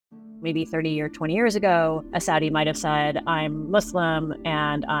Maybe 30 or 20 years ago, a Saudi might have said, I'm Muslim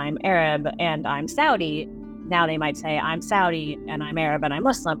and I'm Arab and I'm Saudi. Now they might say, I'm Saudi and I'm Arab and I'm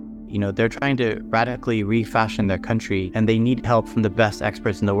Muslim. You know, they're trying to radically refashion their country and they need help from the best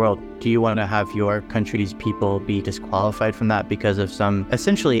experts in the world. Do you want to have your country's people be disqualified from that because of some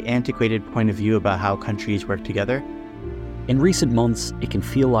essentially antiquated point of view about how countries work together? In recent months, it can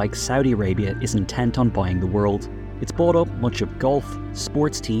feel like Saudi Arabia is intent on buying the world. It's bought up much of golf,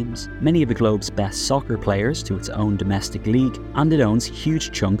 sports teams, many of the globe's best soccer players to its own domestic league, and it owns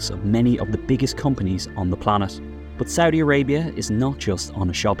huge chunks of many of the biggest companies on the planet. But Saudi Arabia is not just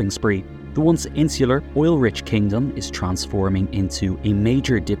on a shopping spree. The once insular, oil-rich kingdom is transforming into a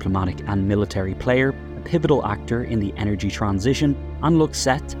major diplomatic and military player, a pivotal actor in the energy transition, and looks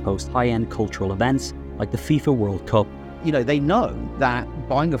set to host high-end cultural events like the FIFA World Cup. You know, they know that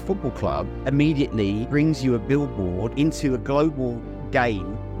buying a football club immediately brings you a billboard into a global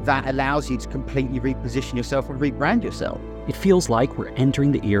game that allows you to completely reposition yourself and rebrand yourself. It feels like we're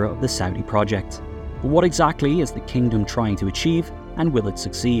entering the era of the Saudi project. But what exactly is the kingdom trying to achieve, and will it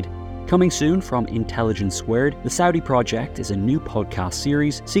succeed? Coming soon from Intelligence Squared, the Saudi Project is a new podcast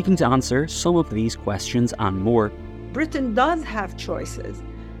series seeking to answer some of these questions and more. Britain does have choices.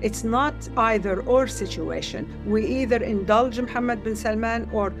 It's not either or situation. We either indulge Mohammed bin Salman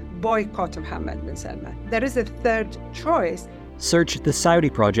or boycott Mohammed bin Salman. There is a third choice. Search The Saudi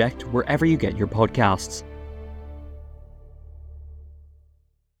Project wherever you get your podcasts.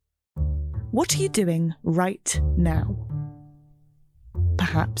 What are you doing right now?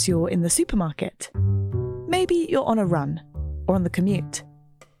 Perhaps you're in the supermarket. Maybe you're on a run or on the commute.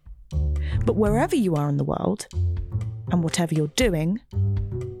 But wherever you are in the world, and whatever you're doing,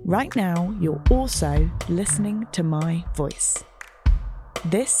 right now you're also listening to my voice.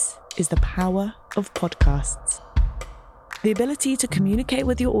 This is the power of podcasts. The ability to communicate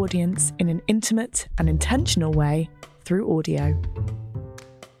with your audience in an intimate and intentional way through audio.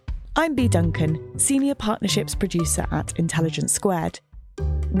 I'm Bea Duncan, Senior Partnerships Producer at Intelligence Squared.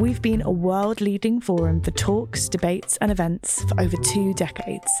 We've been a world-leading forum for talks, debates and events for over 2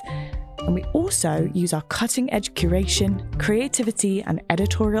 decades. And we also use our cutting-edge curation, creativity and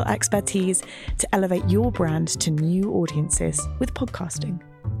editorial expertise to elevate your brand to new audiences with podcasting.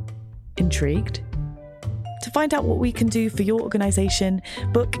 Intrigued? To find out what we can do for your organisation,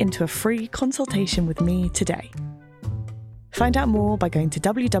 book into a free consultation with me today. Find out more by going to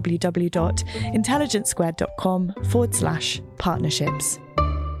www.intelligencesquared.com/partnerships.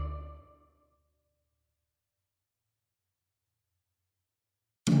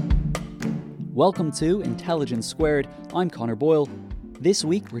 Welcome to Intelligence Squared. I'm Connor Boyle. This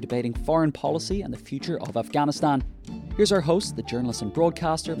week we're debating foreign policy and the future of Afghanistan. Here's our host, the journalist and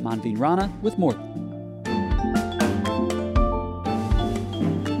broadcaster Manveen Rana, with more.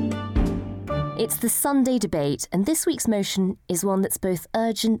 It's the Sunday debate, and this week's motion is one that's both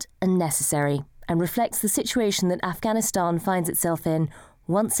urgent and necessary, and reflects the situation that Afghanistan finds itself in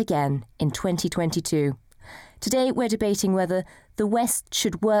once again in 2022. Today we're debating whether the West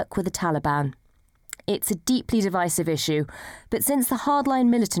should work with the Taliban. It's a deeply divisive issue, but since the hardline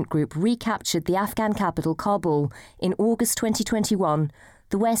militant group recaptured the Afghan capital Kabul in August 2021,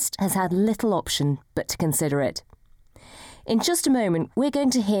 the West has had little option but to consider it. In just a moment, we're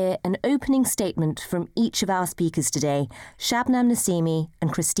going to hear an opening statement from each of our speakers today, Shabnam Nassimi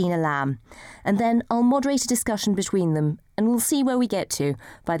and Christina Lamb, and then I'll moderate a discussion between them and we'll see where we get to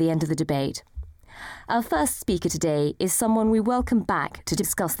by the end of the debate. Our first speaker today is someone we welcome back to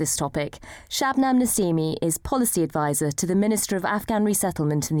discuss this topic. Shabnam Nassimi is Policy Advisor to the Minister of Afghan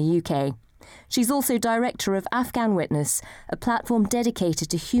Resettlement in the UK. She's also Director of Afghan Witness, a platform dedicated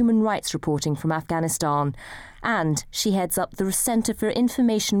to human rights reporting from Afghanistan, and she heads up the Centre for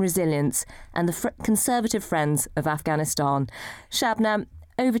Information Resilience and the Conservative Friends of Afghanistan. Shabnam,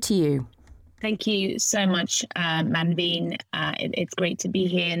 over to you. Thank you so much, Manveen. It's great to be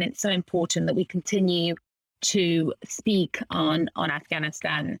here, and it's so important that we continue to speak on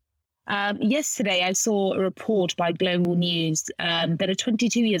Afghanistan. Yesterday, I saw a report by Global News that a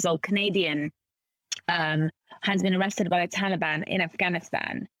 22-year-old Canadian has been arrested by the Taliban in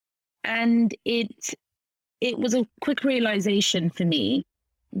Afghanistan. And it was a quick realization for me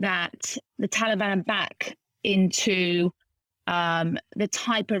that the Taliban are back into the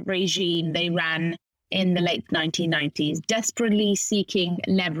type of regime they ran in the late 1990s, desperately seeking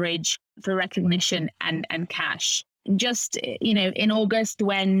leverage for recognition and cash. Just, in August,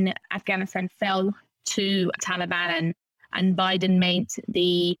 when Afghanistan fell to Taliban and Biden made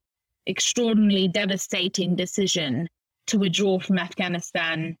the extraordinarily devastating decision to withdraw from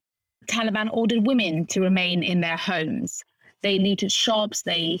Afghanistan, Taliban ordered women to remain in their homes. They looted shops,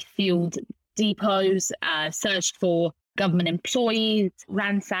 they fueled depots, searched for government employees,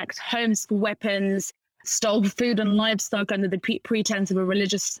 ransacked homes for weapons, stole food and livestock under the pretense of a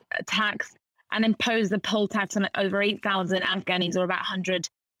religious tax, and imposed a poll tax on over 8,000 Afghanis, or about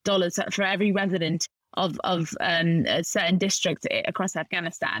 $100 for every resident of a certain district across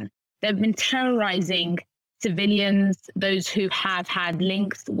Afghanistan. They've been terrorizing civilians, those who have had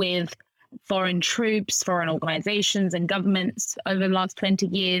links with foreign troops, foreign organizations and governments over the last 20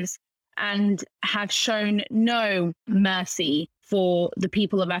 years, and have shown no mercy for the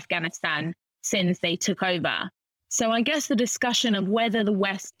people of Afghanistan since they took over. So I guess the discussion of whether the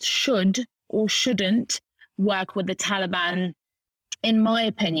West should or shouldn't work with the Taliban, in my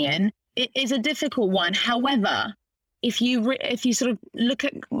opinion, it is a difficult one. However, if you sort of look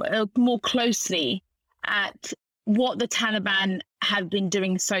at more closely at what the Taliban have been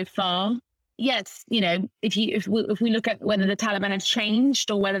doing so far, yes, if we look at whether the Taliban has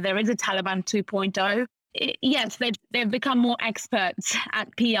changed or whether there is a Taliban 2.0, yes, they've become more experts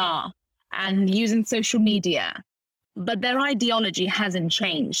at PR and using social media, but their ideology hasn't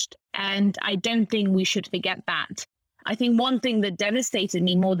changed. And I don't think we should forget that. I think one thing that devastated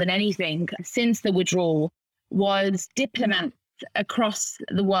me more than anything since the withdrawal was diplomats across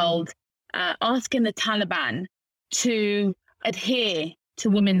the world asking the Taliban to adhere to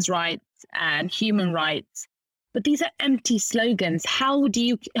women's rights and human rights. But these are empty slogans. How do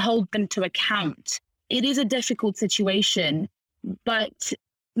you hold them to account? It is a difficult situation, but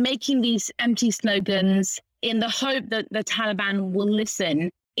making these empty slogans in the hope that the Taliban will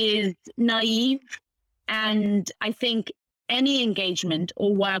listen is naive. And I think any engagement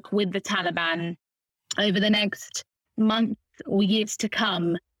or work with the Taliban over the next months or years to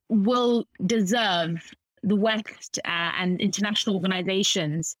come will deserve the West and international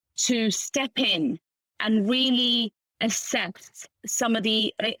organizations to step in and really assess some of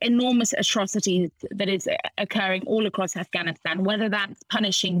the enormous atrocities that is occurring all across Afghanistan, whether that's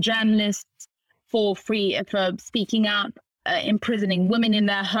punishing journalists for speaking up, imprisoning women in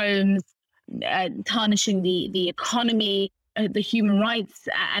their homes, tarnishing the economy, the human rights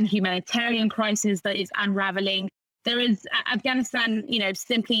and humanitarian crisis that is unraveling. There is Afghanistan,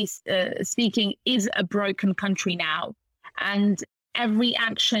 simply speaking, is a broken country now. And every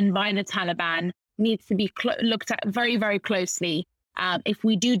action by the Taliban needs to be looked at very, very closely if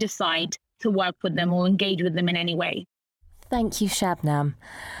we do decide to work with them or engage with them in any way. Thank you, Shabnam.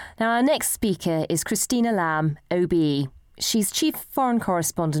 Now, our next speaker is Christina Lamb, OBE. She's Chief Foreign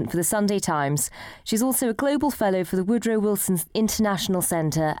Correspondent for the Sunday Times. She's also a Global Fellow for the Woodrow Wilson International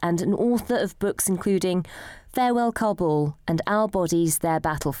Centre and an author of books including Farewell Kabul and Our Bodies, Their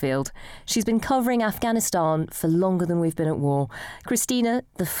Battlefield. She's been covering Afghanistan for longer than we've been at war. Christina,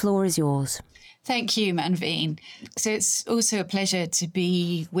 the floor is yours. Thank you, Manveen. So it's also a pleasure to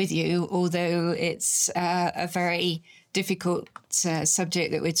be with you, although it's a very difficult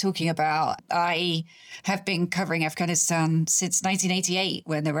subject that we're talking about. I have been covering Afghanistan since 1988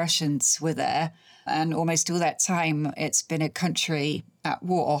 when the Russians were there, and almost all that time it's been a country at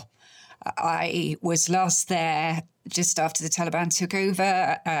war. I was last there just after the Taliban took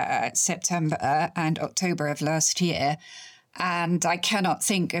over, September and October of last year. And I cannot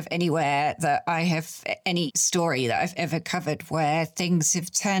think of anywhere that I have any story that I've ever covered where things have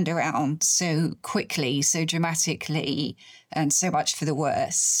turned around so quickly, so dramatically, and so much for the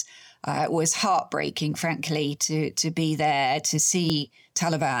worse. It was heartbreaking, frankly, to be there, to see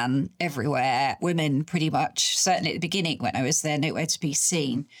Taliban everywhere, women pretty much, certainly at the beginning when I was there, nowhere to be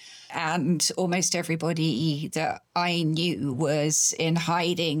seen. And almost everybody that I knew was in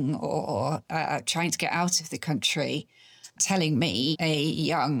hiding or trying to get out of the country. Telling me, a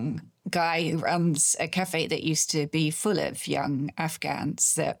young guy who runs a cafe that used to be full of young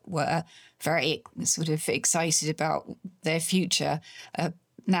Afghans that were very sort of excited about their future,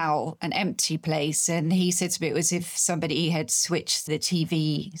 now an empty place. And he said to me it was if somebody had switched the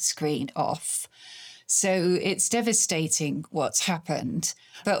TV screen off. So it's devastating what's happened.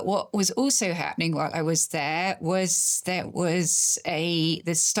 But what was also happening while I was there was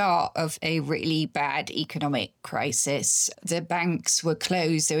the start of a really bad economic crisis. The banks were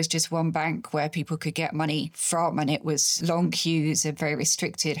closed. There was just one bank where people could get money from, and it was long queues and very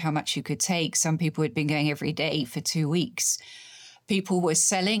restricted how much you could take. Some people had been going every day for 2 weeks. People were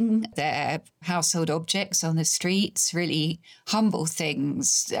selling their household objects on the streets, really humble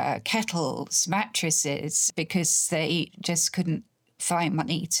things, kettles, mattresses, because they just couldn't find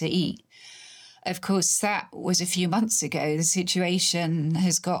money to eat. Of course, that was a few months ago. The situation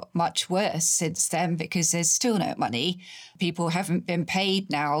has got much worse since then because there's still no money. People haven't been paid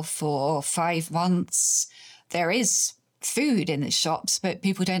now for 5 months. There is food in the shops, but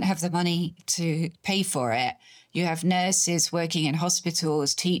people don't have the money to pay for it. You have nurses working in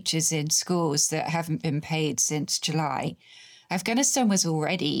hospitals, teachers in schools that haven't been paid since July. Afghanistan was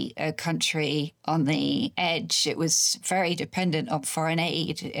already a country on the edge. It was very dependent on foreign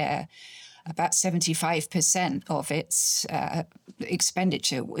aid. About 75% of its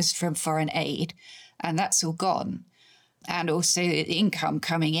expenditure was from foreign aid, and that's all gone. And also the income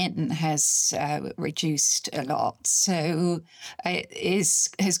coming in has reduced a lot. So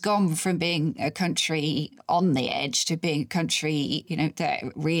it has gone from being a country on the edge to being a country, that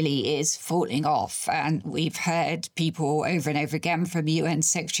really is falling off. And we've heard people over and over again, from UN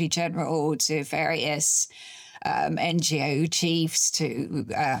Secretary General to various NGO chiefs to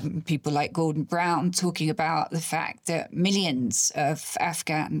people like Gordon Brown, talking about the fact that millions of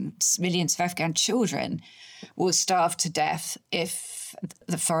Afghan children will starve to death if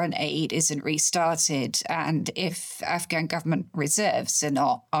the foreign aid isn't restarted, and if Afghan government reserves are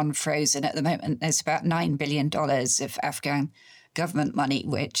not unfrozen. At the moment, there's about $9 billion of Afghan government money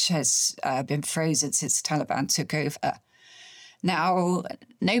which has been frozen since the Taliban took over. Now,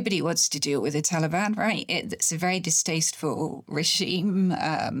 nobody wants to deal with the Taliban, right? It's a very distasteful regime.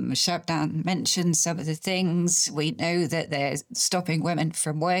 Shabnam mentioned some of the things. We know that they're stopping women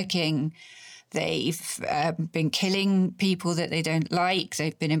from working. They've been killing people that they don't like.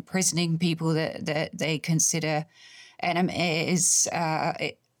 They've been imprisoning people that they consider enemies.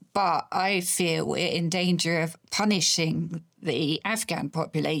 But I feel we're in danger of punishing the Afghan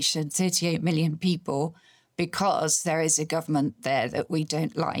population, 38 million people, because there is a government there that we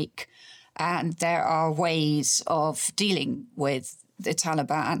don't like. And there are ways of dealing with the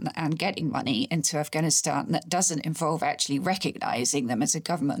Taliban and getting money into Afghanistan that doesn't involve actually recognizing them as a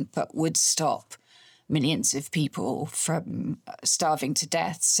government, but would stop millions of people from starving to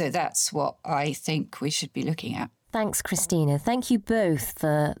death. So that's what I think we should be looking at. Thanks, Christina. Thank you both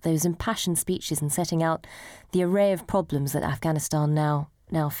for those impassioned speeches and setting out the array of problems that Afghanistan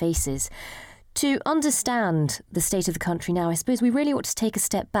now faces. To understand the state of the country now, I suppose we really ought to take a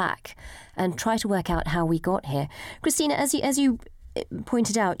step back and try to work out how we got here. Christina, as you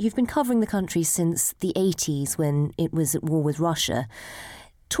pointed out, you've been covering the country since the 80s when it was at war with Russia.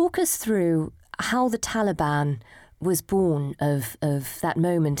 Talk us through how the Taliban was born of that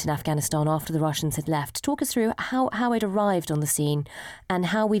moment in Afghanistan after the Russians had left. Talk us through how it arrived on the scene and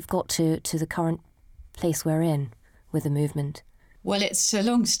how we've got to the current place we're in with the movement. Well, it's a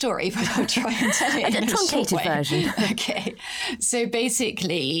long story, but I'll try and tell it in a truncated version. Okay. So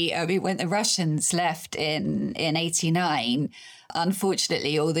basically, when the Russians left in 89,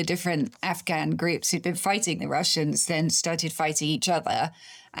 unfortunately, all the different Afghan groups who'd been fighting the Russians then started fighting each other.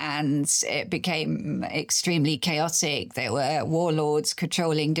 And it became extremely chaotic. There were warlords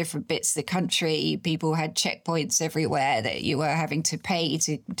controlling different bits of the country. People had checkpoints everywhere that you were having to pay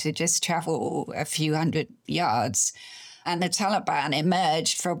to just travel a few hundred yards. And the Taliban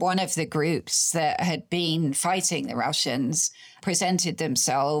emerged from one of the groups that had been fighting the Russians, presented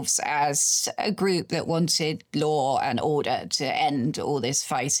themselves as a group that wanted law and order to end all this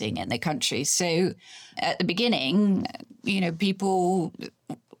fighting in the country. So at the beginning,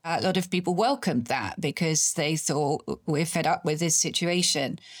 a lot of people welcomed that because they thought, we're fed up with this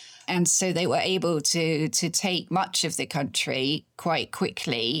situation. And so they were able to take much of the country quite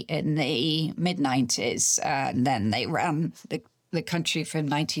quickly in the mid-90s. And then they ran the country from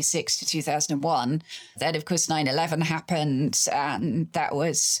 96 to 2001. Then, of course, 9/11 happened, and that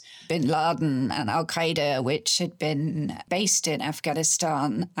was bin Laden and al-Qaeda, which had been based in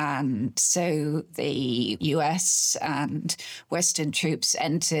Afghanistan. And so the US and Western troops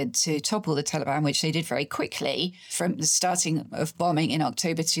entered to topple the Taliban, which they did very quickly. From the starting of bombing in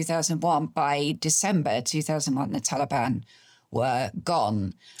October 2001, by December 2001, the Taliban were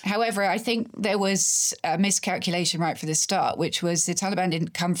gone. However, I think there was a miscalculation right from the start, which was the Taliban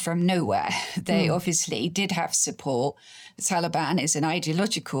didn't come from nowhere. They obviously did have support. The Taliban is an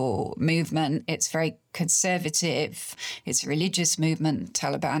ideological movement. It's very conservative. It's a religious movement.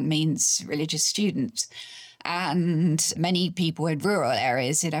 Taliban means religious student. And many people in rural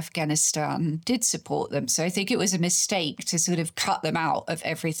areas in Afghanistan did support them. So I think it was a mistake to sort of cut them out of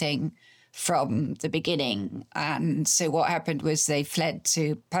everything from the beginning. And so what happened was they fled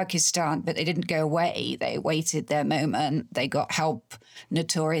to Pakistan, but they didn't go away. They waited their moment. They got help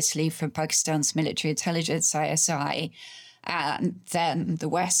notoriously from Pakistan's military intelligence, ISI. And then the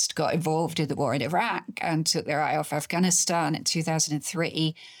West got involved in the war in Iraq and took their eye off Afghanistan in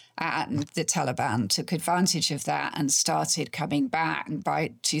 2003. And the Taliban took advantage of that and started coming back. And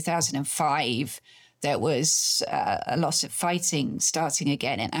by 2005, there was a lot of fighting starting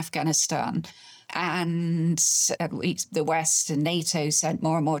again in Afghanistan. And the West and NATO sent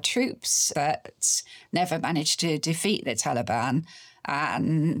more and more troops, but never managed to defeat the Taliban.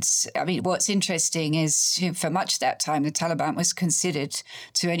 And I mean, what's interesting is for much of that time, the Taliban was considered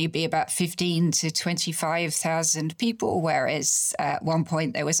to only be about 15 to 25,000 people, whereas at one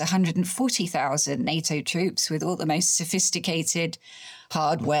point there was 140,000 NATO troops with all the most sophisticated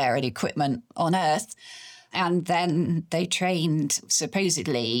hardware and equipment on Earth. And then they trained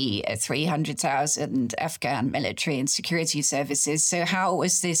supposedly 300,000 Afghan military and security services. So how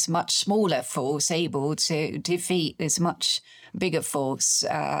was this much smaller force able to defeat this much bigger force?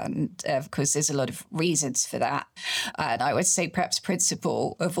 And of course, there's a lot of reasons for that. And I would say perhaps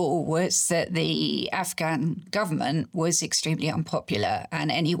principal of all was that the Afghan government was extremely unpopular. And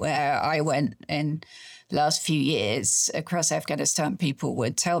anywhere I went in last few years across Afghanistan, people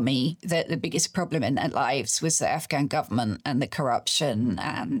would tell me that the biggest problem in their lives was the Afghan government and the corruption.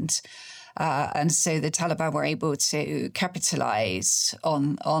 And so the Taliban were able to capitalize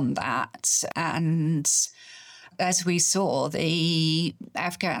on that. And as we saw, the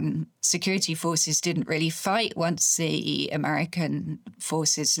Afghan security forces didn't really fight once the American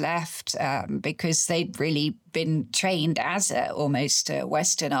forces left because they'd really been trained as almost a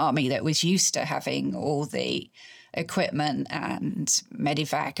Western army that was used to having all the equipment and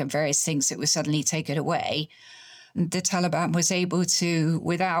medevac and various things that were suddenly taken away. The Taliban was able to,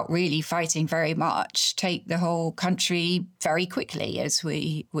 without really fighting very much, take the whole country very quickly, as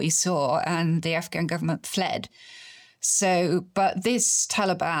we saw, and the Afghan government fled. So, but this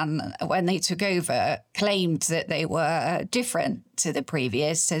Taliban, when they took over, claimed that they were different to the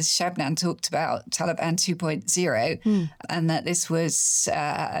previous, as Shabnam talked about Taliban 2.0, and that this was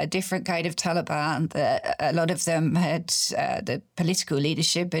a different kind of Taliban, that a lot of them had, the political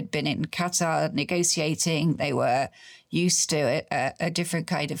leadership had been in Qatar negotiating. They were used to a different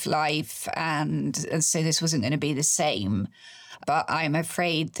kind of life, and so this wasn't going to be the same. But I'm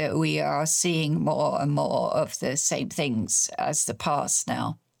afraid that we are seeing more and more of the same things as the past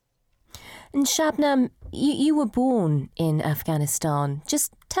now. And Shabnam, you were born in Afghanistan.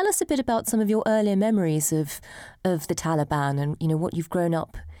 Just tell us a bit about some of your earlier memories of the Taliban and, what you've grown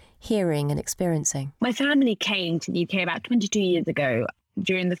up hearing and experiencing. My family came to the UK about 22 years ago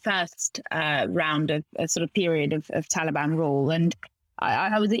during the first round of a sort of period of Taliban rule. And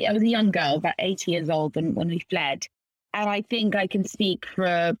I was a young girl, about 8 years old when we fled. And I think I can speak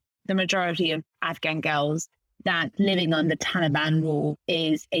for the majority of Afghan girls that living under Taliban rule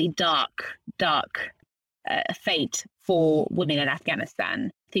is a dark fate for women in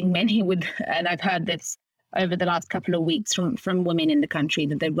Afghanistan. I think many would, and I've heard this over the last couple of weeks from women in the country,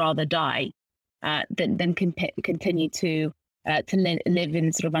 that they'd rather die than continue to live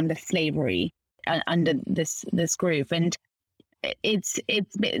in sort of under slavery under this group. And it's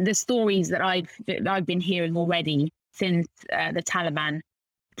the stories that I've been hearing already since the Taliban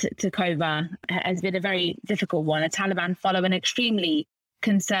took over has been a very difficult one. The Taliban follow an extremely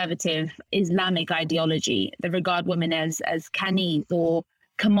conservative Islamic ideology that regard women as kanis or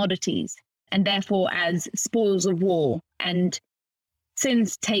commodities, and therefore as spoils of war. And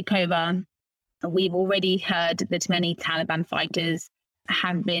since takeover, we've already heard that many Taliban fighters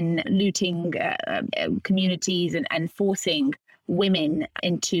have been looting communities and forcing women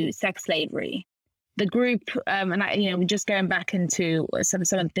into sex slavery. The group, and just going back into some of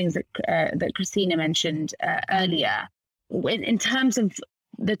the things that Christina mentioned earlier, in terms of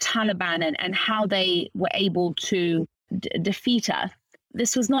the Taliban and how they were able to defeat us,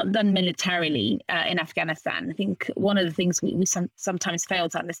 this was not done militarily in Afghanistan. I think one of the things we sometimes fail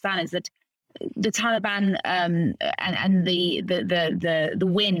to understand is that the Taliban and the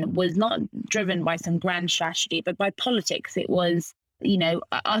win was not driven by some grand strategy, but by politics. It was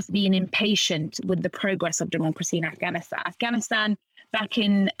us being impatient with the progress of democracy in Afghanistan. Afghanistan, back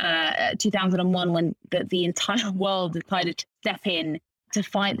in 2001, when the entire world decided to step in to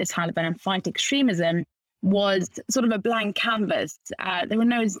fight the Taliban and fight extremism, was sort of a blank canvas. There were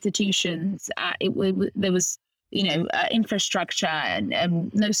no institutions. There was, infrastructure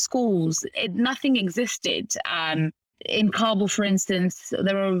and no schools. Nothing existed. In Kabul, for instance,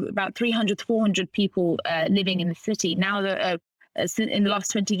 there were about 300, 400 people living in the city. Now in the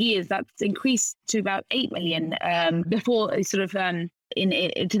last 20 years, that's increased to about 8 million. Before in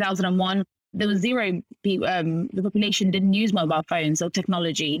 2001, there was zero people. The population didn't use mobile phones or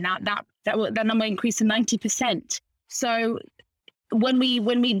technology. Now that number increased to 90%. So when we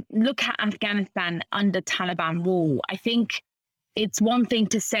look at Afghanistan under Taliban rule, I think it's one thing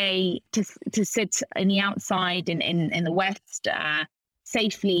to say to sit in the outside in the West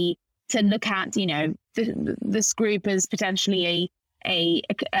safely, to look at this group as potentially a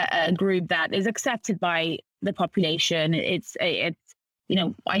group that is accepted by the population. It's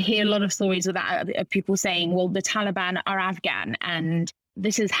I hear a lot of stories of people saying, well, the Taliban are Afghan and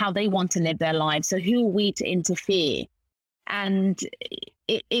this is how they want to live their lives. So who are we to interfere? And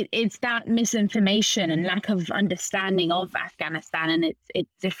it's that misinformation and lack of understanding of Afghanistan and its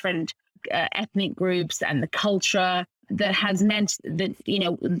different ethnic groups and the culture that has meant that,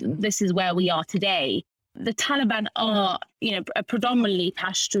 this is where we are today. The Taliban are, a predominantly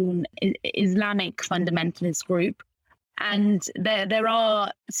Pashtun Islamic fundamentalist group. And there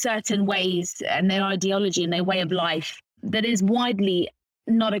are certain ways and their ideology and their way of life that is widely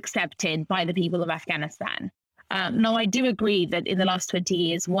not accepted by the people of Afghanistan. Now, I do agree that in the last 20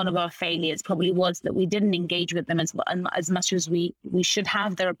 years, one of our failures probably was that we didn't engage with them as much as we should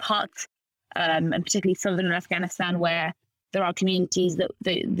have. There are parts, and particularly southern Afghanistan, where there are communities that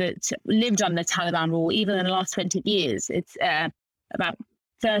lived under Taliban rule. Even in the last 20 years, it's about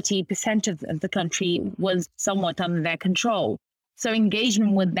 30% of the country was somewhat under their control. So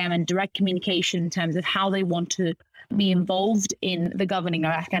engagement with them and direct communication in terms of how they want to be involved in the governing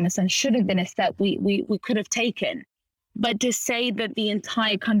of Afghanistan should have been a step we could have taken. But to say that the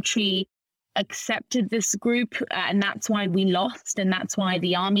entire country accepted this group and that's why we lost and that's why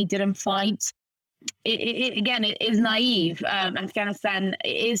the army didn't fight, it is naive. Afghanistan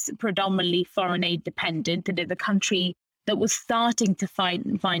is predominantly foreign aid dependent. It is a country that was starting to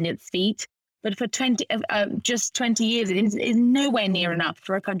find its feet. But for just 20 years, it is nowhere near enough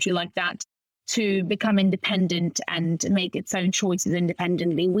for a country like that to become independent and make its own choices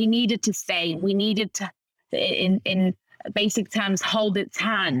independently. We needed to stay. We needed to, in basic terms, hold its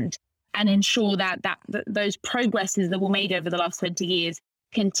hand and ensure that those progresses that were made over the last 20 years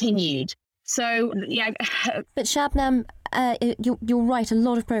continued. So, yeah. But Shabnam, you're right, a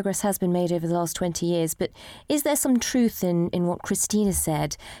lot of progress has been made over the last 20 years, but is there some truth in what Christina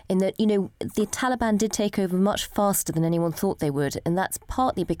said, in that, the Taliban did take over much faster than anyone thought they would, and that's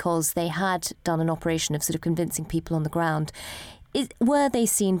partly because they had done an operation of sort of convincing people on the ground. Were they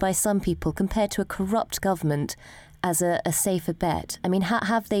seen by some people, compared to a corrupt government, as a safer bet? I mean,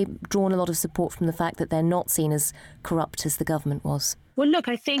 have they drawn a lot of support from the fact that they're not seen as corrupt as the government was? Well, look,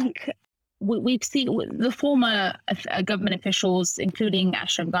 I think we've seen the former government officials, including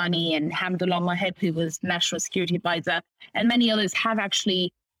Ashraf Ghani and Hamdullah Mohib, who was National Security Advisor, and many others have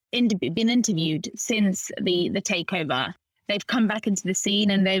actually been interviewed since the takeover. They've come back into the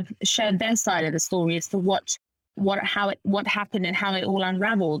scene and they've shared their side of the story as to what happened and how it all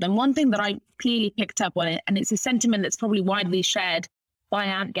unraveled. And one thing that I clearly picked up on it, and it's a sentiment that's probably widely shared by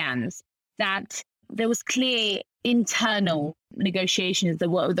Afghans, that there was clear internal negotiations that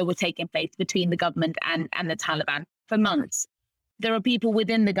were taking place between the government and the Taliban for months. There are people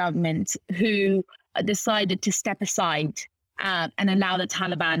within the government who decided to step aside and allow the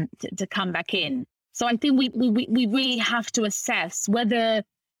Taliban to come back in. So I think we really have to assess whether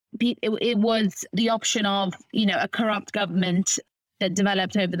it was the option of, a corrupt government that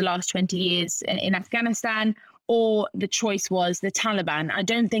developed over the last 20 years in Afghanistan, or the choice was the Taliban. I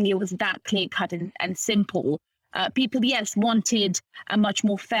don't think it was that clear-cut and simple. People, yes, wanted a much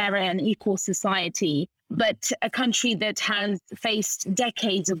more fairer and equal society, but a country that has faced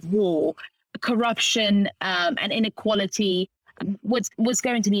decades of war, corruption, and inequality was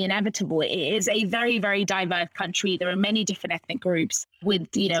going to be inevitable. It is a very, very diverse country. There are many different ethnic groups with,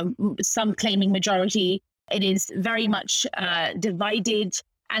 some claiming majority. It is very much divided.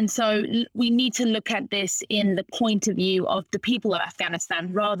 And so we need to look at this in the point of view of the people of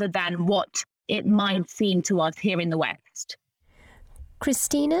Afghanistan rather than what it might seem to us here in the West.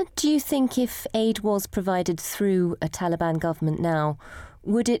 Christina, do you think if aid was provided through a Taliban government now,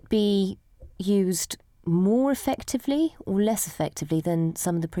 would it be used more effectively or less effectively than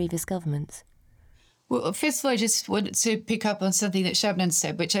some of the previous governments? Well, first of all, I just wanted to pick up on something that Shabnam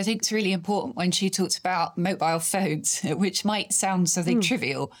said, which I think is really important when she talks about mobile phones, which might sound something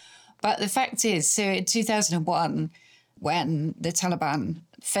trivial. But the fact is, so in 2001, when the Taliban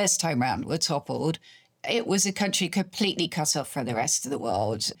first time round were toppled, it was a country completely cut off from the rest of the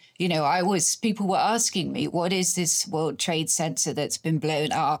world. People were asking me, what is this World Trade Center that's been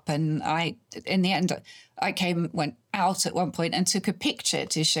blown up? And in the end, I went out at one point and took a picture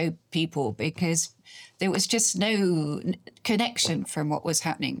to show people, because there was just no connection from what was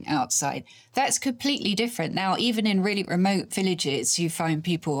happening outside. That's completely different. Now, even in really remote villages, you find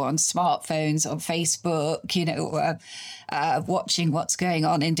people on smartphones, on Facebook, watching what's going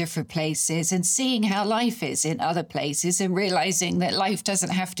on in different places and seeing how life is in other places and realizing that life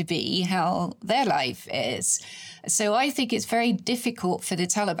doesn't have to be how their life is. So I think it's very difficult for the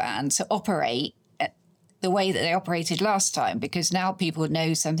Taliban to operate the way that they operated last time, because now people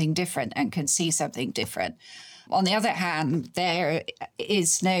know something different and can see something different. On the other hand, there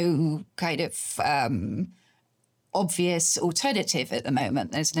is no kind of obvious alternative at the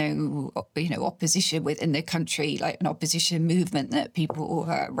moment. There's no, opposition within the country, like an opposition movement that people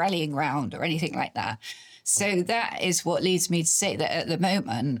are rallying around or anything like that. So that is what leads me to say that at the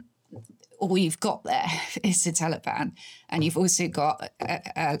moment, all you've got there is the Taliban. And you've also got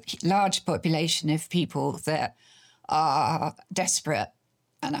a large population of people that are desperate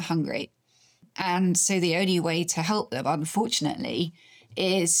and are hungry. And so the only way to help them, unfortunately,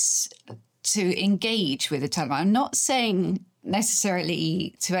 is to engage with the Taliban. I'm not saying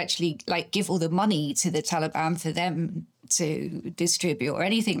necessarily to actually give all the money to the Taliban for them to distribute or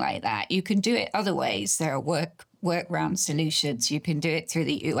anything like that. You can do it other ways. There are workaround solutions. You can do it through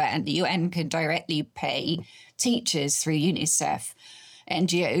the UN. The UN can directly pay teachers through UNICEF.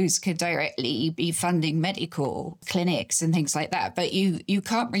 NGOs could directly be funding medical clinics and things like that. But you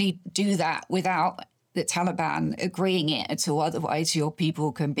can't really do that without the Taliban agreeing it at all. Otherwise, your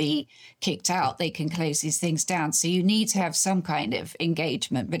people can be kicked out. They can close these things down. So you need to have some kind of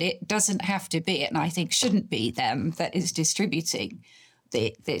engagement, but it doesn't have to be, and I think shouldn't be, them that is distributing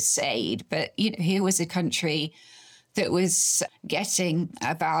this aid. But here was a country that was getting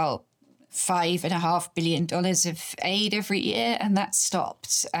about $5.5 billion of aid every year, and that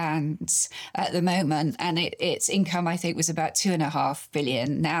stopped. And at the moment, and its income, I think, was about $2.5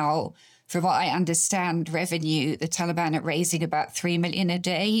 billion. Now, from what I understand, revenue, the Taliban are raising about $3 million a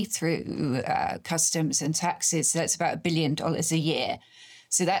day through customs and taxes. So that's about $1 billion a year.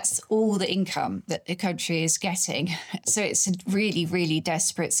 So that's all the income that the country is getting. So it's a really, really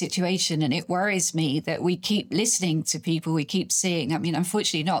desperate situation. And it worries me that we keep listening to people, we keep seeing. I mean,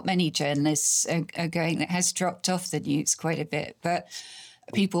 unfortunately, not many journalists are going. That has dropped off the news quite a bit. But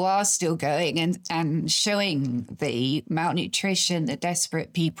people are still going and showing the malnutrition, the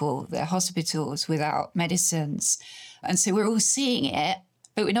desperate people, the hospitals without medicines. And so we're all seeing it,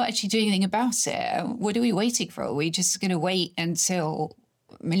 but we're not actually doing anything about it. What are we waiting for? Are we just going to wait until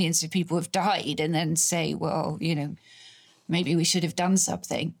millions of people have died and then say, well, maybe we should have done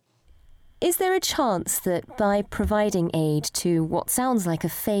something? Is there a chance that by providing aid to what sounds like a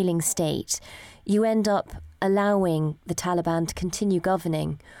failing state, you end up allowing the Taliban to continue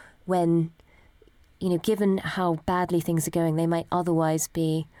governing when, given how badly things are going, they might otherwise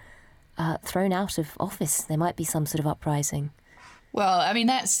be thrown out of office? There might be some sort of uprising. Well, I mean,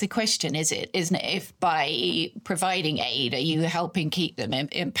 that's the question, isn't it? If by providing aid, are you helping keep them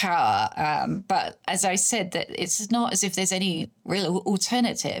in power? But as I said, that it's not as if there's any real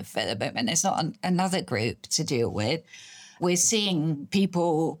alternative at the moment. There's not another group to deal with. We're seeing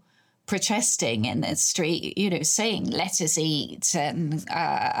people protesting in the street, saying, let us eat. And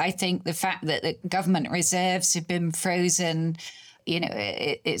I think the fact that the government reserves have been frozen,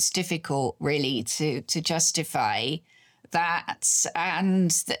 it's difficult really to justify that.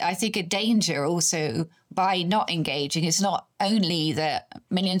 And I think a danger also by not engaging is not only that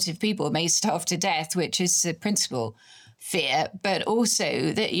millions of people may starve to death, which is the principal fear, but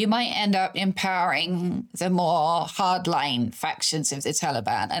also that you might end up empowering the more hardline factions of the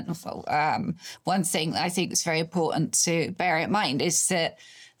Taliban. And one thing I think is very important to bear in mind is that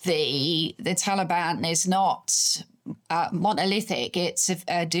the Taliban is not monolithic. It's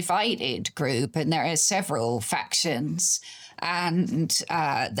a divided group, and there are several factions. And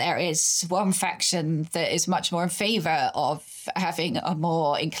there is one faction that is much more in favour of having a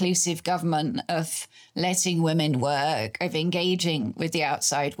more inclusive government, of letting women work, of engaging with the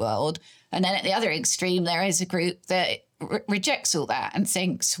outside world. And then at the other extreme, there is a group that rejects all that and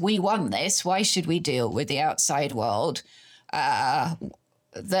thinks, we won this, why should we deal with the outside world?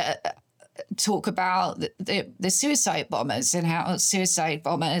 Talk about the suicide bombers and how suicide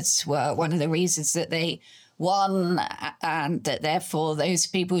bombers were one of the reasons that they won, and that therefore those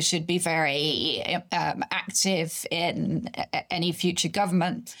people should be very active in any future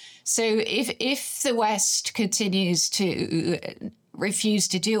government. So if the West continues to refuse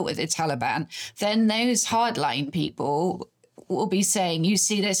to deal with the Taliban, then those hardline people will be saying, you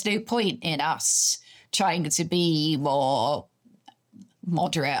see, there's no point in us trying to be more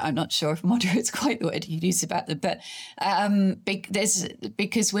moderate. I'm not sure if moderate is quite the word you use about them, but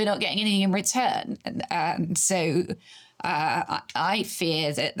because we're not getting anything in return. And so I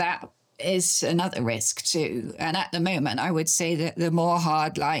fear that is another risk too. And at the moment, I would say that the more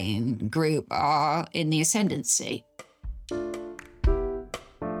hardline group are in the ascendancy.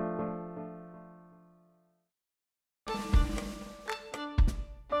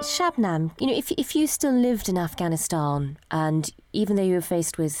 Shabnam, if you still lived in Afghanistan, and even though you were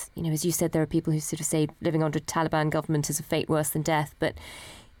faced with, as you said, there are people who sort of say living under Taliban government is a fate worse than death, but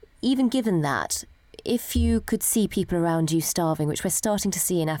even given that, if you could see people around you starving, which we're starting to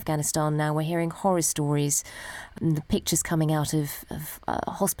see in Afghanistan now, we're hearing horror stories, and the pictures coming out of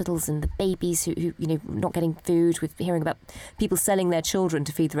hospitals and the babies who not getting food, with hearing about people selling their children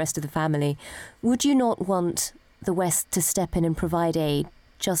to feed the rest of the family. Would you not want the West to step in and provide aid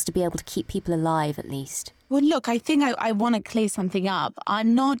just to be able to keep people alive at least? Well, look, I think I want to clear something up.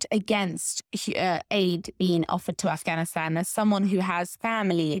 I'm not against aid being offered to Afghanistan. As someone who has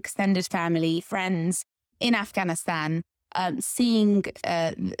family, extended family, friends in Afghanistan, seeing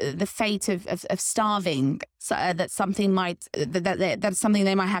the fate of starving, that's something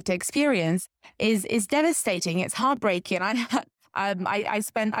they might have to experience, is devastating. It's heartbreaking.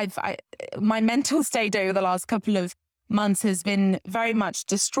 My mental state over the last couple of months has been very much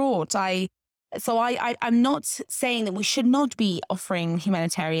distraught. I'm not saying that we should not be offering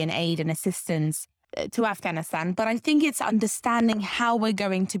humanitarian aid and assistance to Afghanistan, but I think it's understanding how we're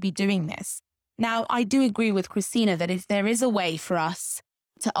going to be doing this. Now, I do agree with Christina that if there is a way for us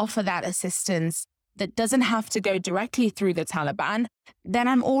to offer that assistance that doesn't have to go directly through the Taliban, then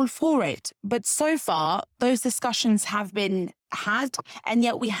I'm all for it. But so far, those discussions have been had, and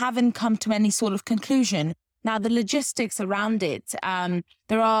yet we haven't come to any sort of conclusion. Now, the logistics around it,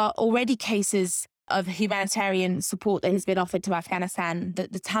 there are already cases of humanitarian support that has been offered to Afghanistan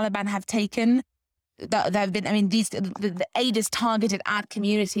that the Taliban have taken. The aid is targeted at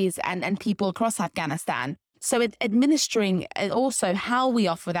communities and people across Afghanistan. So administering also how we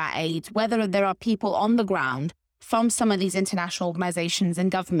offer that aid, whether there are people on the ground from some of these international organizations and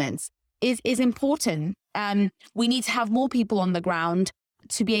governments, is important. We need to have more people on the ground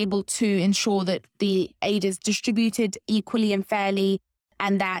to be able to ensure that the aid is distributed equally and fairly,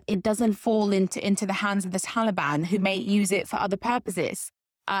 and that it doesn't fall into the hands of the Taliban, who may use it for other purposes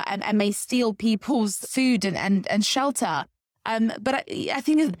and may steal people's food and shelter. But I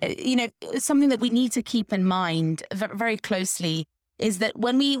think something that we need to keep in mind very closely is that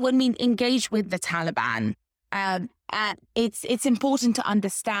when we engage with the Taliban, it's important to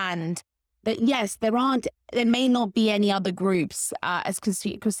understand that yes, there may not be any other groups, as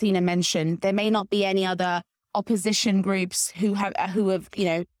Christina mentioned. There may not be any other opposition groups who have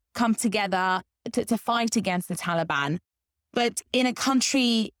come together to fight against the Taliban. But in a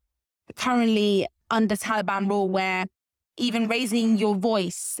country currently under Taliban rule, where even raising your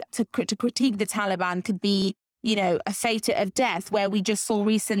voice to critique the Taliban could be, a fate of death, where we just saw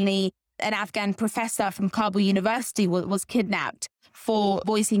recently an Afghan professor from Kabul University was kidnapped for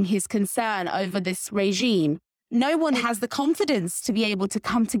voicing his concern over this regime. No one has the confidence to be able to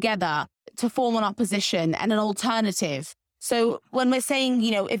come together to form an opposition and an alternative. So when we're saying,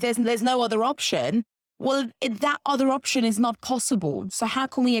 if there's no other option, well, that other option is not possible. So how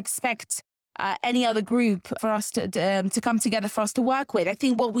can we expect any other group for us to come together for us to work with? I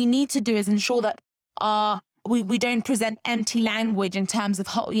think what we need to do is ensure that we don't present empty language in terms of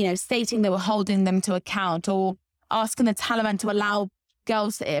stating that we're holding them to account, or asking the Taliban to allow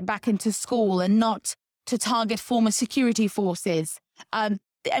girls back into school and not to target former security forces. I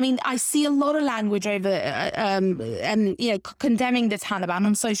see a lot of language over condemning the Taliban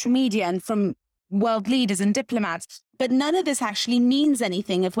on social media and from world leaders and diplomats, but none of this actually means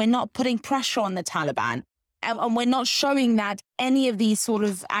anything if we're not putting pressure on the Taliban, and we're not showing that any of these sort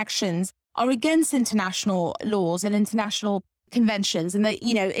of actions are against international laws and international conventions, and that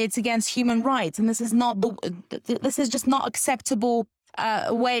it's against human rights, and this is just not acceptable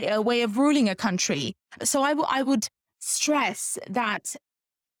way of ruling a country. So I would stress that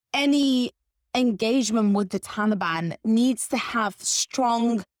any engagement with the Taliban needs to have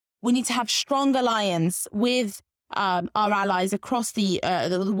strong alliance with our allies across the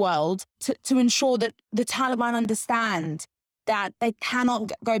world to ensure that the Taliban understand that they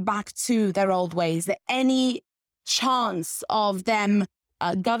cannot go back to their old ways, that any chance of them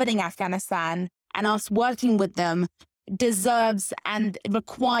governing Afghanistan and us working with them deserves and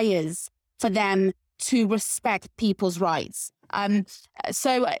requires for them to respect people's rights.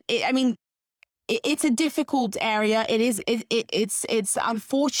 It's a difficult area. It's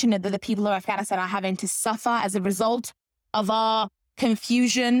unfortunate that the people of Afghanistan are having to suffer as a result of our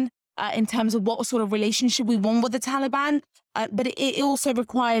confusion in terms of what sort of relationship we want with the Taliban. But it also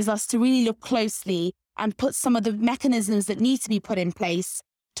requires us to really look closely and put some of the mechanisms that need to be put in place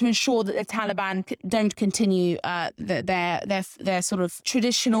to ensure that the Taliban don't continue their sort of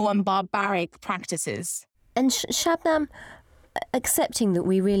traditional and barbaric practices. And Shabnam, accepting that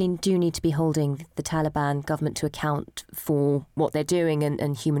we really do need to be holding the Taliban government to account for what they're doing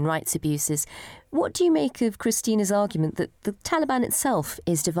and human rights abuses, what do you make of Christina's argument that the Taliban itself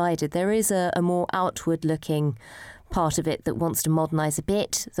is divided? There is a more outward-looking part of it that wants to modernise a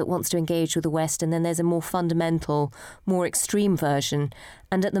bit, that wants to engage with the West, and then there's a more fundamental, more extreme version.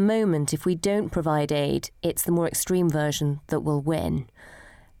 And at the moment, if we don't provide aid, it's the more extreme version that will win.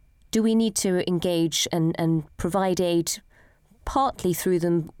 Do we need to engage and provide aid partly through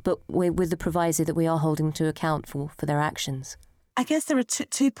them, but with the proviso that we are holding them to account for their actions? I guess there are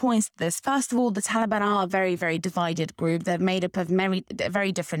two points to this. First of all, the Taliban are a very, very divided group. They're made up of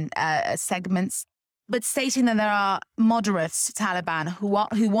very different segments. But stating that there are moderates Taliban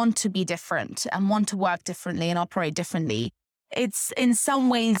who want to be different and want to work differently and operate differently, it's in some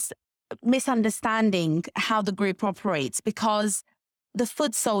ways misunderstanding how the group operates, because the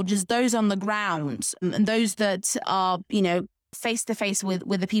foot soldiers, those on the ground, and those that are, face to face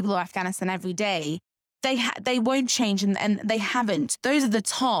with the people of Afghanistan every day, they won't change, and they haven't. Those are the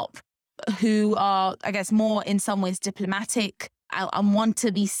top who are, I guess, more in some ways diplomatic and want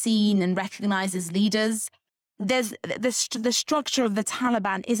to be seen and recognized as leaders. There's the structure of the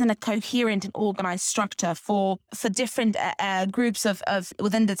Taliban isn't a coherent and organized structure for different groups of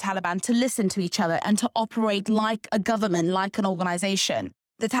within the Taliban to listen to each other and to operate like a government, like an organization.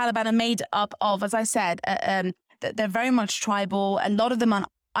 The Taliban are made up of, as I said, they're very much tribal. A lot of them are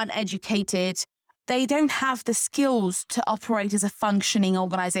uneducated. They don't have the skills to operate as a functioning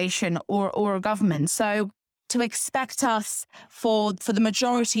organization or a government. So to expect us for the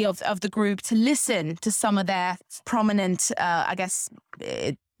majority of the group to listen to some of their prominent,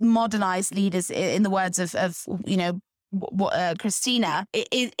 modernized leaders, in the words of Christina,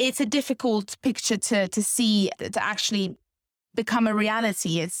 it's a difficult picture to see, to actually become a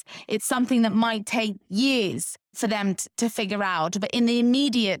reality. It's something that might take years for them to figure out. But in the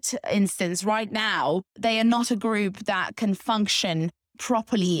immediate instance, right now, they are not a group that can function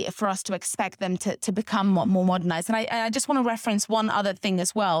properly for us to expect them to become more modernized. And I just want to reference one other thing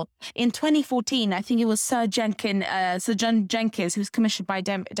as well. In 2014, I think it was Sir John Jenkins, who was commissioned by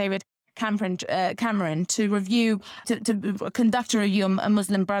David Cameron to conduct a review on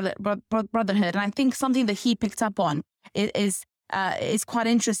Muslim Brotherhood. And I think something that he picked up on is quite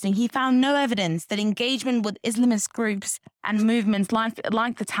interesting. He found no evidence that engagement with Islamist groups and movements like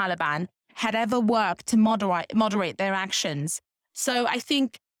the Taliban had ever worked to moderate their actions. So I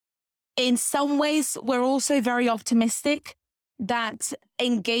think in some ways we're also very optimistic that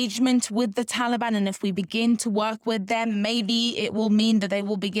engagement with the Taliban, and if we begin to work with them, maybe it will mean that they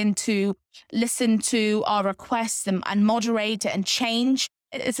will begin to listen to our requests and moderate and change.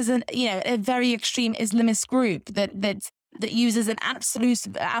 This is a very extreme Islamist group that uses an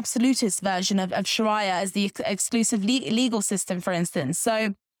absolutist version of Sharia as the exclusive legal system, for instance.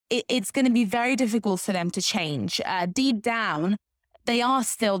 So it's going to be very difficult for them to change. Deep down, they are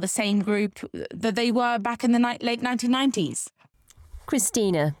still the same group that they were back in the late 1990s.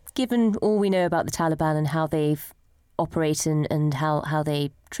 Christina, given all we know about the Taliban and how they've operated and how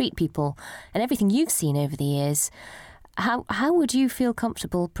they treat people and everything you've seen over the years, how would you feel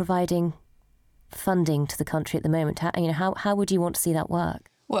comfortable providing funding to the country at the moment? How would you want to see that work?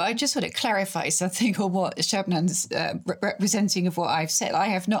 Well, I just want to clarify something on what Shabnam's representing of what I've said. I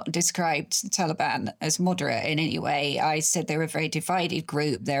have not described the Taliban as moderate in any way. I said they're a very divided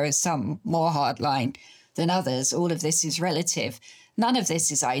group. There are some more hardline than others. All of this is relative. None of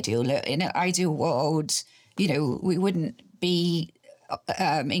this is ideal. In an ideal world, we wouldn't be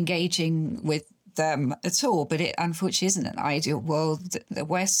engaging with them at all. But it unfortunately isn't an ideal world. The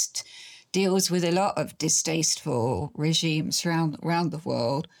West deals with a lot of distasteful regimes around the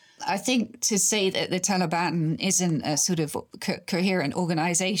world. I think to say that the Taliban isn't a sort of coherent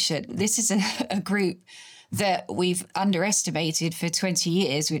organization, this is a group that we've underestimated for 20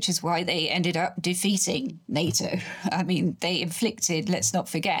 years, which is why they ended up defeating NATO. I mean, they inflicted, let's not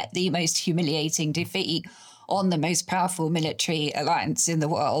forget, the most humiliating defeat on the most powerful military alliance in the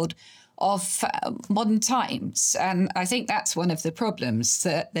world of modern times. And I think that's one of the problems,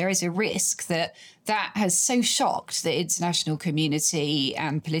 that there is a risk that has so shocked the international community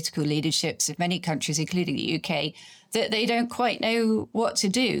and political leaderships of many countries, including the UK, that they don't quite know what to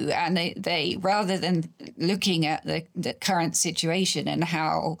do. And they rather than looking at the current situation and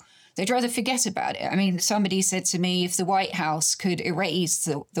how they'd rather forget about it. I mean, somebody said to me, if the White House could erase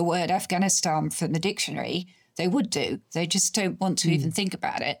the word Afghanistan from the dictionary, they would do. They just don't want to even think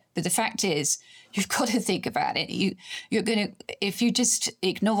about it. But the fact is, you've got to think about it. You're going to, if you just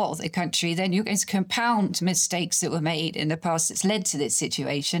ignore the country, then you're going to compound mistakes that were made in the past that's led to this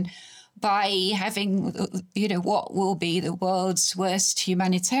situation by having, what will be the world's worst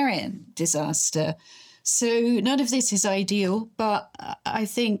humanitarian disaster. So none of this is ideal, but I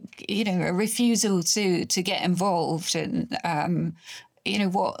think, a refusal to get involved and,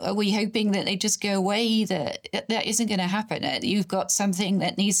 what are we hoping that they just go away? That isn't going to happen. You've got something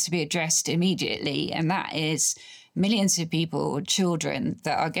that needs to be addressed immediately, and that is millions of people, children,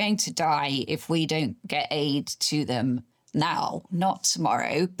 that are going to die if we don't get aid to them now, not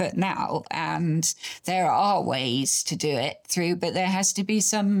tomorrow, but now. And there are ways to do it through, but there has to be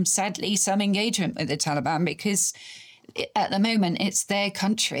sadly, some engagement with the Taliban, because at the moment it's their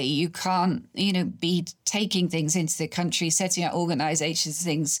country. You can't, be taking things into the country, setting up organizations,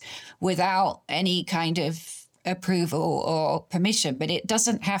 things without any kind of approval or permission. But it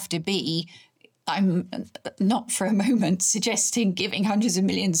doesn't have to be. I'm not for a moment suggesting giving hundreds of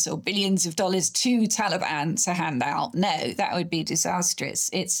millions or billions of dollars to Taliban to hand out. No, that would be disastrous.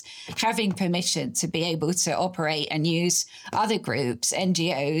 It's having permission to be able to operate and use other groups,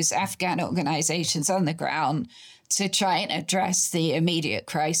 NGOs, Afghan organizations on the ground to try and address the immediate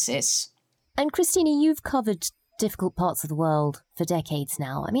crisis. And Christina, you've covered difficult parts of the world for decades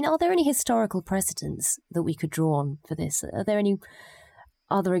now. I mean, are there any historical precedents that we could draw on for this? Are there any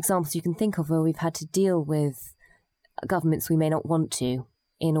other examples you can think of where we've had to deal with governments we may not want to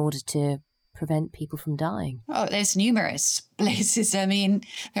in order to prevent people from dying? Oh, there's numerous places. I mean,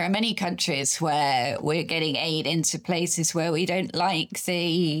 there are many countries where we're getting aid into places where we don't like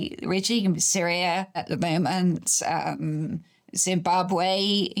the regime. Syria at the moment,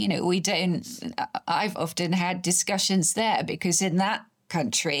 Zimbabwe, I've often had discussions there because in that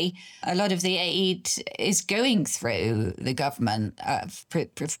country, a lot of the aid is going through the government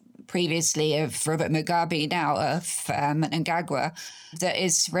previously of Robert Mugabe, now of Mnangagwa, that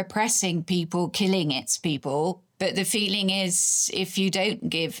is repressing people, killing its people. But the feeling is if you don't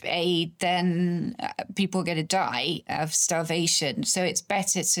give aid, then people are going to die of starvation. So it's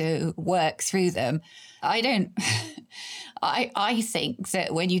better to work through them. I think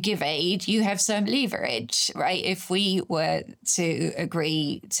that when you give aid, you have some leverage, right? If we were to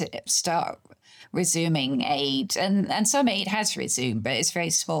agree to start resuming aid, and some aid has resumed, but it's very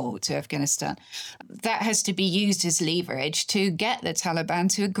small to Afghanistan, that has to be used as leverage to get the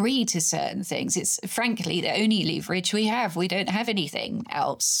Taliban to agree to certain things. It's frankly the only leverage we have. We don't have anything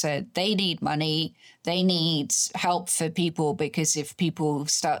else. So they need money. They need help for people, because if people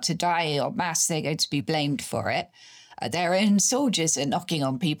start to die en masse, they're going to be blamed for it. Their own soldiers are knocking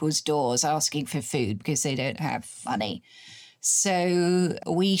on people's doors asking for food because they don't have money. So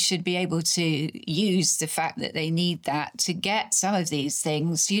we should be able to use the fact that they need that to get some of these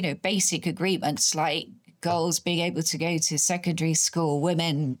things, basic agreements like girls being able to go to secondary school,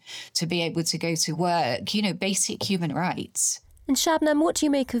 women to be able to go to work, basic human rights. And Shabnam, what do you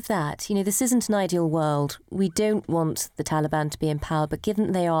make of that? This isn't an ideal world. We don't want the Taliban to be in power, but given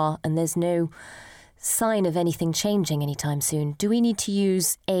that they are, and there's no sign of anything changing anytime soon, do we need to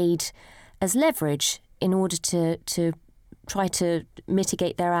use aid as leverage in order to try to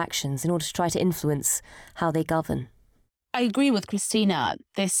mitigate their actions, in order to try to influence how they govern? I agree with Christina.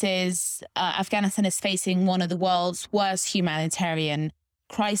 This is Afghanistan is facing one of the world's worst humanitarian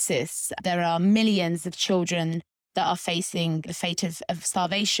crises. There are millions of children that are facing the fate of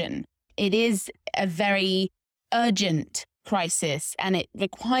starvation. It is a very urgent crisis and it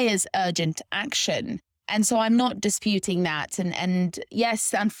requires urgent action. And so I'm not disputing that. And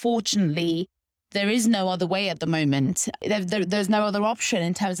yes, unfortunately, there is no other way at the moment. There's no other option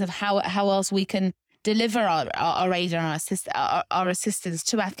in terms of how else we can deliver our aid and our assistance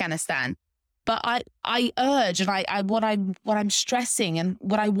to Afghanistan. But I urge, and what I'm stressing and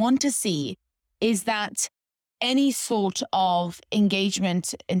what I want to see is that any sort of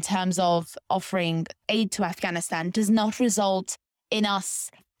engagement in terms of offering aid to Afghanistan does not result in us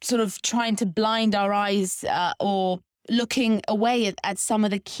sort of trying to blind our eyes or looking away at some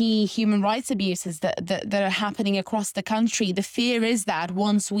of the key human rights abuses that are happening across the country. The fear is that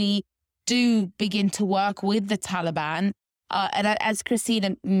once we do begin to work with the Taliban, and as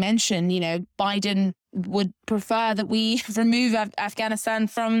Christina mentioned, Biden would prefer that we remove Afghanistan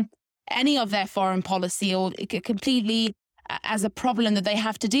from any of their foreign policy or completely as a problem that they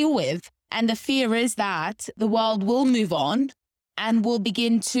have to deal with. And the fear is that the world will move on and will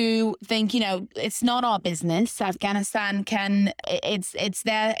begin to think, it's not our business. Afghanistan it's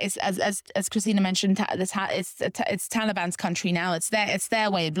as Christina mentioned, it's Taliban's country now. It's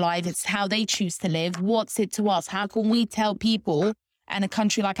their way of life. It's how they choose to live. What's it to us? How can we tell people and a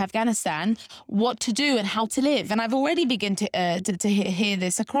country like Afghanistan what to do and how to live? And I've already begun to hear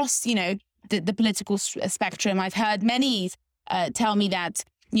this across, the political spectrum. I've heard many tell me that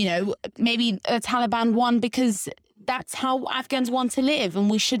maybe the Taliban won because that's how Afghans want to live, and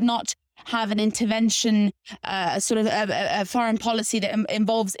we should not have an intervention, a foreign policy that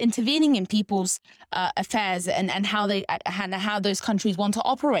involves intervening in people's affairs and how those countries want to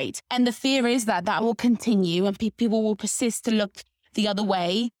operate. And the fear is that will continue, and people will persist to look the other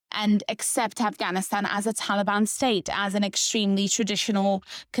way and accept Afghanistan as a Taliban state, as an extremely traditional,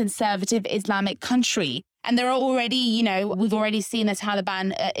 conservative Islamic country. And there are already, we've already seen the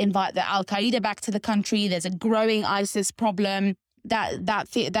Taliban invite the Al-Qaeda back to the country. There's a growing ISIS problem. These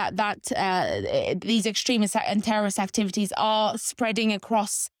extremist and terrorist activities are spreading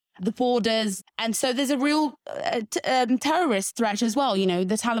across the borders. And so there's a real terrorist threat as well.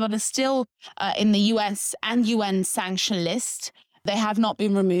 The Taliban is still in the US and UN sanction list. They have not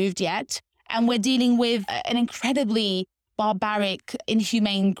been removed yet. And we're dealing with an incredibly barbaric,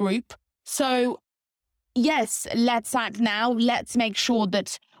 inhumane group. So yes, let's act now. Let's make sure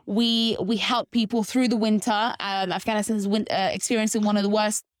that we help people through the winter. Afghanistan is experiencing one of the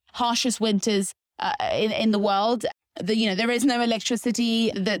worst, harshest winters in the world. There is no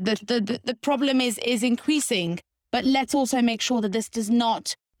electricity. The problem is increasing. But let's also make sure that this does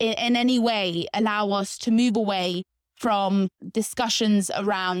not in any way allow us to move away from discussions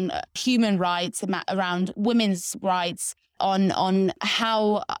around human rights, around women's rights, on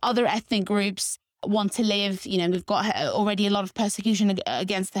how other ethnic groups want to live. We've got already a lot of persecution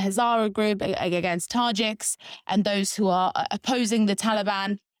against the Hazara group, against Tajiks, and those who are opposing the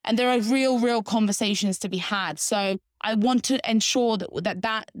Taliban. And there are real conversations to be had. So I want to ensure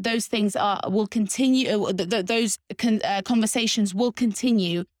that those things will continue, those conversations will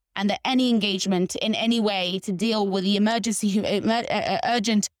continue, and that any engagement in any way to deal with the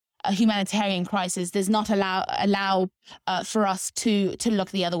urgent humanitarian crisis does not allow for us to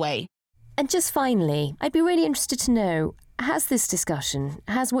look the other way. And just finally, I'd be really interested to know, has this discussion,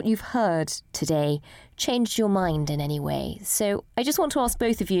 has what you've heard today changed your mind in any way? So I just want to ask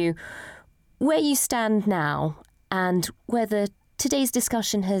both of you where you stand now and whether today's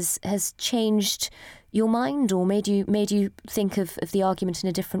discussion has changed your mind or made you think of the argument in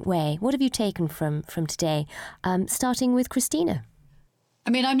a different way. What have you taken from today? Starting with Christina. I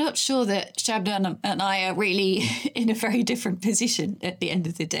mean, I'm not sure that Shabnam and I are really in a very different position at the end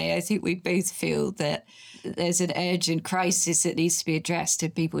of the day. I think we both feel that there's an urgent crisis that needs to be addressed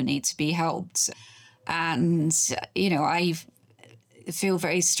and people need to be helped. And, I feel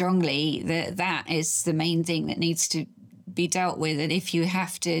very strongly that is the main thing that needs to be dealt with. And if you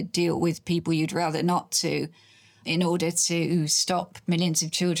have to deal with people you'd rather not to, in order to stop millions of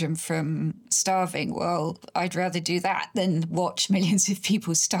children from starving, well, I'd rather do that than watch millions of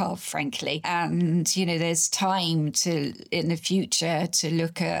people starve, frankly. And, there's time in the future to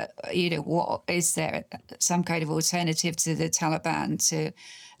look at, what is there some kind of alternative to the Taliban, to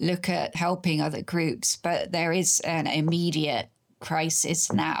look at helping other groups. But there is an immediate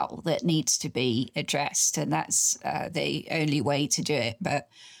crisis now that needs to be addressed, and that's the only way to do it. But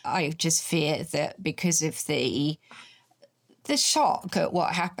I just fear that because of the shock at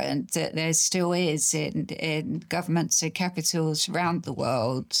what happened that there still is in governments and capitals around the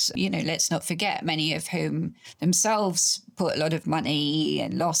world, let's not forget, many of whom themselves put a lot of money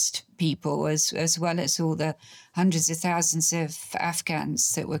and lost people, as well as all the hundreds of thousands of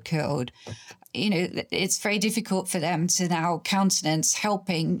Afghans that were killed. It's very difficult for them to now countenance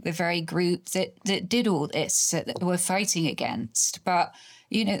helping the very group that did all this, that we're fighting against. But,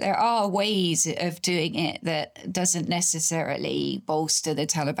 there are ways of doing it that doesn't necessarily bolster the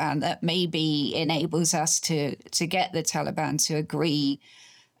Taliban, that maybe enables us to get the Taliban to agree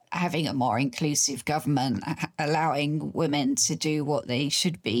having a more inclusive government, allowing women to do what they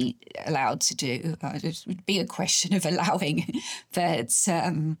should be allowed to do. It would be a question of allowing, but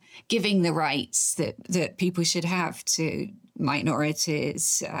giving the rights that people should have to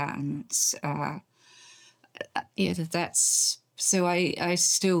minorities. And that's... So I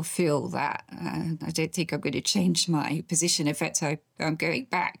still feel that. I don't think I'm going to change my position. In fact, I'm going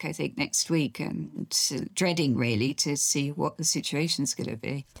back, I think, next week and dreading, really, to see what the situation's going to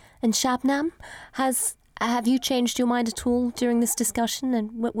be. And Shabnam, have you changed your mind at all during this discussion?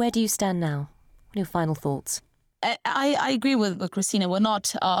 And where do you stand now? What are your final thoughts? I agree with Christina.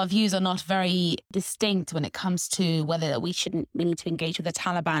 Our views are not very distinct when it comes to whether we need to engage with the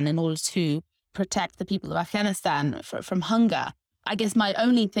Taliban in order to protect the people of Afghanistan from hunger. I guess my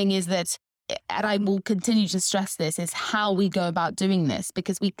only thing is that, and I will continue to stress this, is how we go about doing this,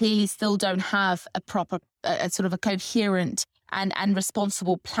 because we clearly still don't have a proper, sort of a coherent and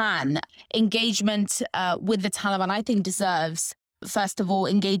responsible plan. Engagement with the Taliban, I think, deserves first of all,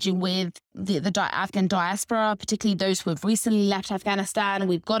 engaging with the Afghan diaspora, particularly those who have recently left Afghanistan.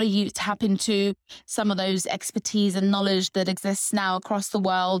 We've got to tap into some of those expertise and knowledge that exists now across the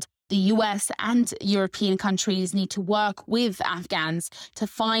world. The US and European countries need to work with Afghans to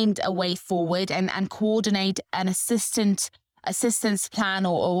find a way forward and coordinate an assistance plan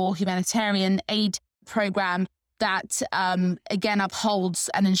or humanitarian aid program that, again, upholds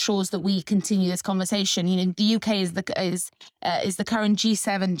and ensures that we continue this conversation. The UK is the current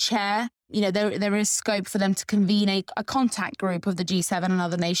G7 chair. There is scope for them to convene a contact group of the G7 and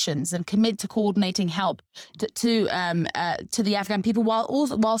other nations and commit to coordinating help to the Afghan people,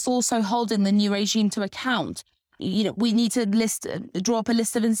 whilst also holding the new regime to account. We need to draw up a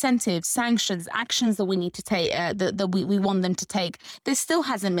list of incentives, sanctions, actions that we need to take, that we want them to take. This still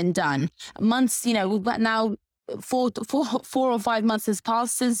hasn't been done. Months, we've got now 4 or 5 months has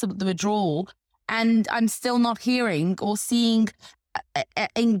passed since the withdrawal, and I'm still not hearing or seeing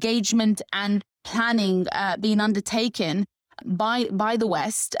engagement and planning being undertaken by the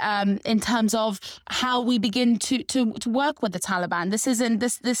West in terms of how we begin to work with the Taliban. This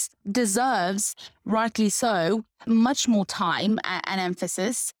deserves, rightly so, much more time and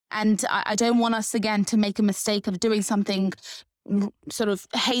emphasis. And I don't want us again to make a mistake of doing something sort of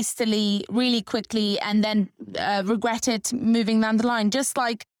hastily, really quickly, and then regret it moving down the line. Just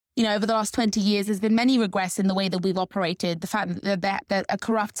like, over the last 20 years, there's been many regrets in the way that we've operated. The fact that a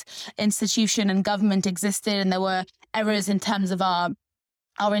corrupt institution and government existed, and there were errors in terms of our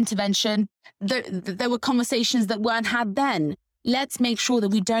intervention. There were conversations that weren't had then. Let's make sure that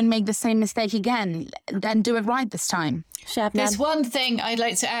we don't make the same mistake again and do it right this time. Shabnam. There's one thing I'd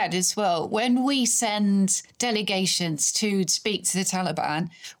like to add as well. When we send delegations to speak to the Taliban,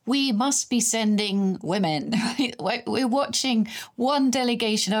 we must be sending women. We're watching one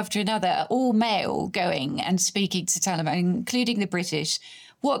delegation after another, all male, going and speaking to Taliban, including the British.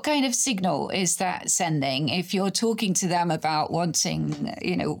 What kind of signal is that sending if you're talking to them about wanting,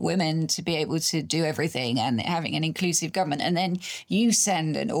 women to be able to do everything and having an inclusive government, and then you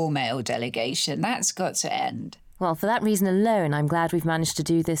send an all-male delegation? That's got to end. Well, for that reason alone, I'm glad we've managed to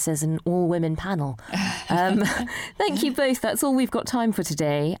do this as an all-women panel. Thank you both. That's all we've got time for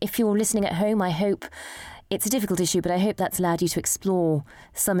today. If you're listening at home, I hope it's a difficult issue, but I hope that's allowed you to explore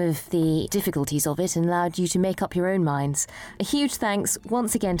some of the difficulties of it and allowed you to make up your own minds. A huge thanks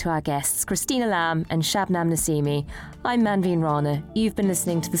once again to our guests, Christina Lamb and Shabnam Nassimi. I'm Manveen Rana. You've been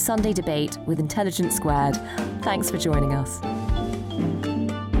listening to the Sunday Debate with Intelligence Squared. Thanks for joining us.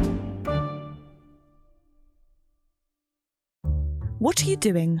 What are you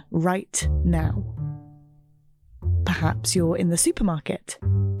doing right now? Perhaps you're in the supermarket.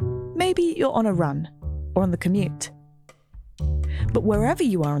 Maybe you're on a run or on the commute. But wherever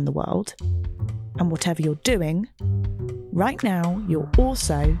you are in the world, and whatever you're doing, right now you're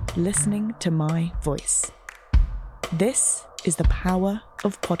also listening to my voice. This is the power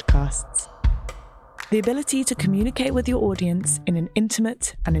of podcasts. The ability to communicate with your audience in an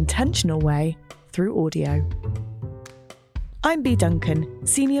intimate and intentional way through audio. I'm Bea Duncan,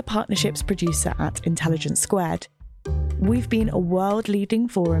 Senior Partnerships Producer at Intelligence Squared. We've been a world-leading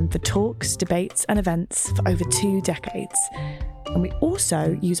forum for talks, debates and events for over 2 decades. And we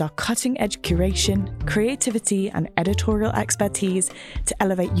also use our cutting-edge curation, creativity and editorial expertise to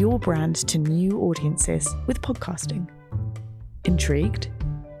elevate your brand to new audiences with podcasting. Intrigued?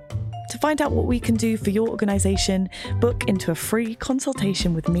 To find out what we can do for your organisation, book into a free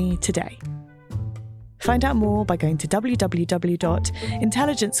consultation with me today. Find out more by going to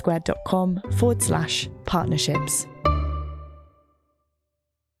www.intelligencesquared.com/partnerships.